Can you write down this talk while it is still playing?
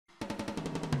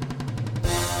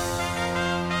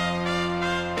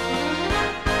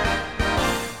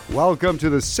Welcome to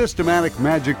the Systematic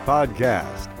Magic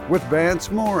Podcast with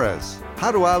Vance Morris. How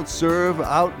to outserve,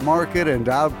 outmarket, and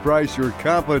outprice your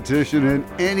competition in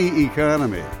any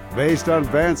economy, based on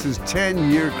Vance's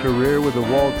 10-year career with the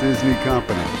Walt Disney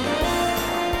Company.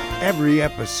 Every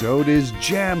episode is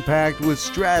jam-packed with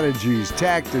strategies,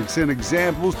 tactics, and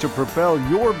examples to propel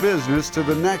your business to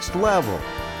the next level.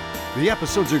 The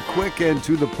episodes are quick and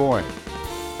to the point.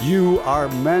 You are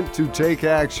meant to take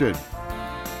action.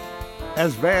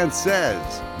 As Vance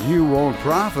says, you won't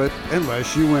profit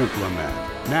unless you implement.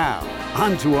 Now,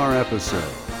 on to our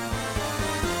episode.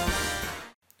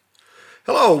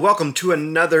 Hello, welcome to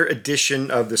another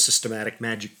edition of the Systematic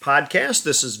Magic Podcast.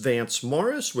 This is Vance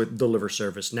Morris with Deliver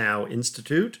Service Now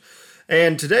Institute.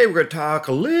 And today we're going to talk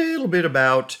a little bit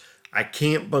about, I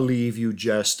can't believe you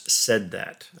just said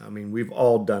that. I mean, we've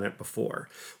all done it before.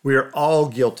 We are all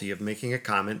guilty of making a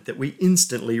comment that we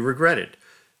instantly regretted.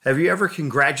 Have you ever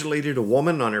congratulated a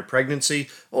woman on her pregnancy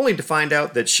only to find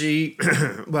out that she,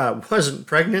 wasn't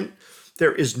pregnant?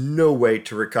 There is no way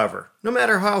to recover, no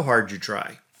matter how hard you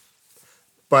try.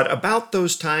 But about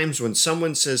those times when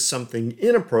someone says something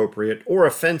inappropriate or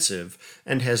offensive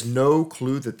and has no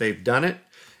clue that they've done it,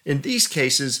 in these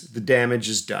cases, the damage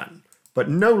is done, but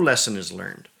no lesson is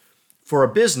learned. For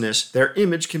a business, their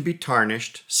image can be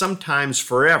tarnished, sometimes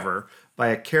forever, by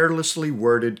a carelessly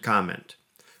worded comment.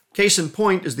 Case in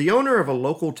point is the owner of a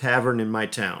local tavern in my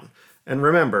town. And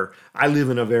remember, I live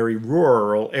in a very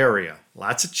rural area.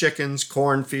 Lots of chickens,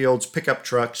 cornfields, pickup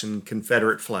trucks, and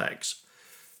Confederate flags.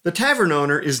 The tavern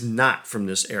owner is not from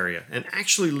this area and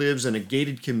actually lives in a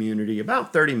gated community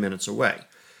about 30 minutes away.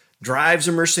 Drives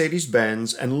a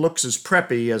Mercedes-Benz and looks as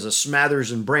preppy as a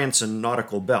Smathers and Branson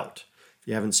nautical belt. If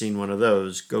you haven't seen one of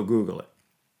those, go Google it.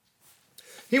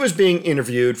 He was being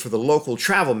interviewed for the local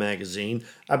travel magazine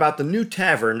about the new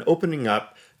tavern opening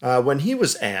up when he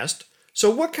was asked, "So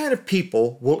what kind of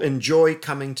people will enjoy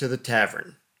coming to the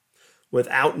tavern?"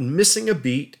 Without missing a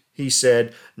beat, he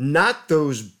said, "Not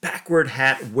those backward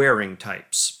hat wearing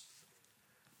types."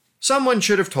 Someone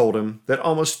should have told him that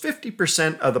almost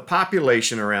 50% of the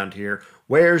population around here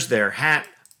wears their hat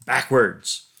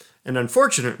backwards. And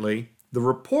unfortunately, the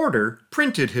reporter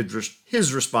printed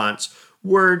his response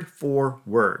word for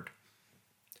word.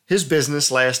 His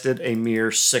business lasted a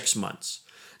mere 6 months.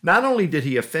 Not only did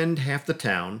he offend half the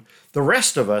town, the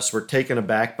rest of us were taken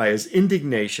aback by his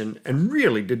indignation and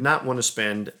really did not want to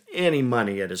spend any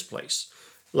money at his place.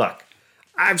 Look,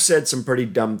 I've said some pretty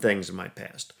dumb things in my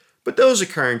past, but those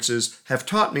occurrences have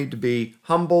taught me to be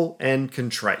humble and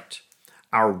contrite.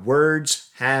 Our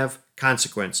words have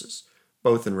consequences,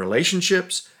 both in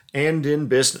relationships and in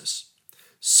business.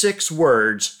 6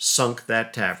 words sunk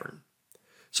that tavern.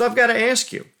 So I've got to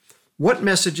ask you, what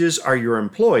messages are your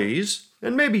employees,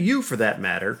 and maybe you for that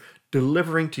matter,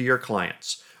 delivering to your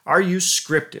clients? Are you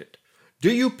scripted?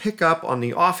 Do you pick up on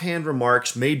the offhand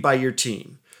remarks made by your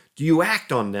team? Do you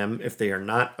act on them if they are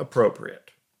not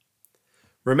appropriate?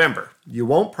 Remember, you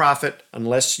won't profit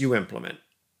unless you implement.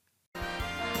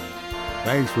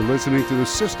 Thanks for listening to the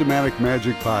Systematic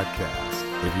Magic Podcast.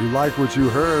 If you like what you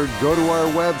heard, go to our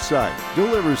website,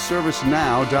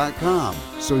 deliverservicenow.com,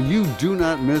 so you do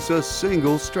not miss a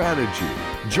single strategy.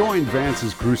 Join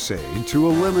Vance's crusade to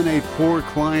eliminate poor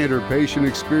client or patient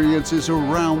experiences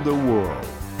around the world.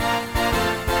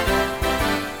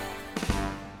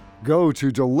 Go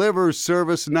to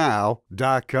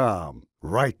deliverservicenow.com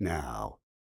right now.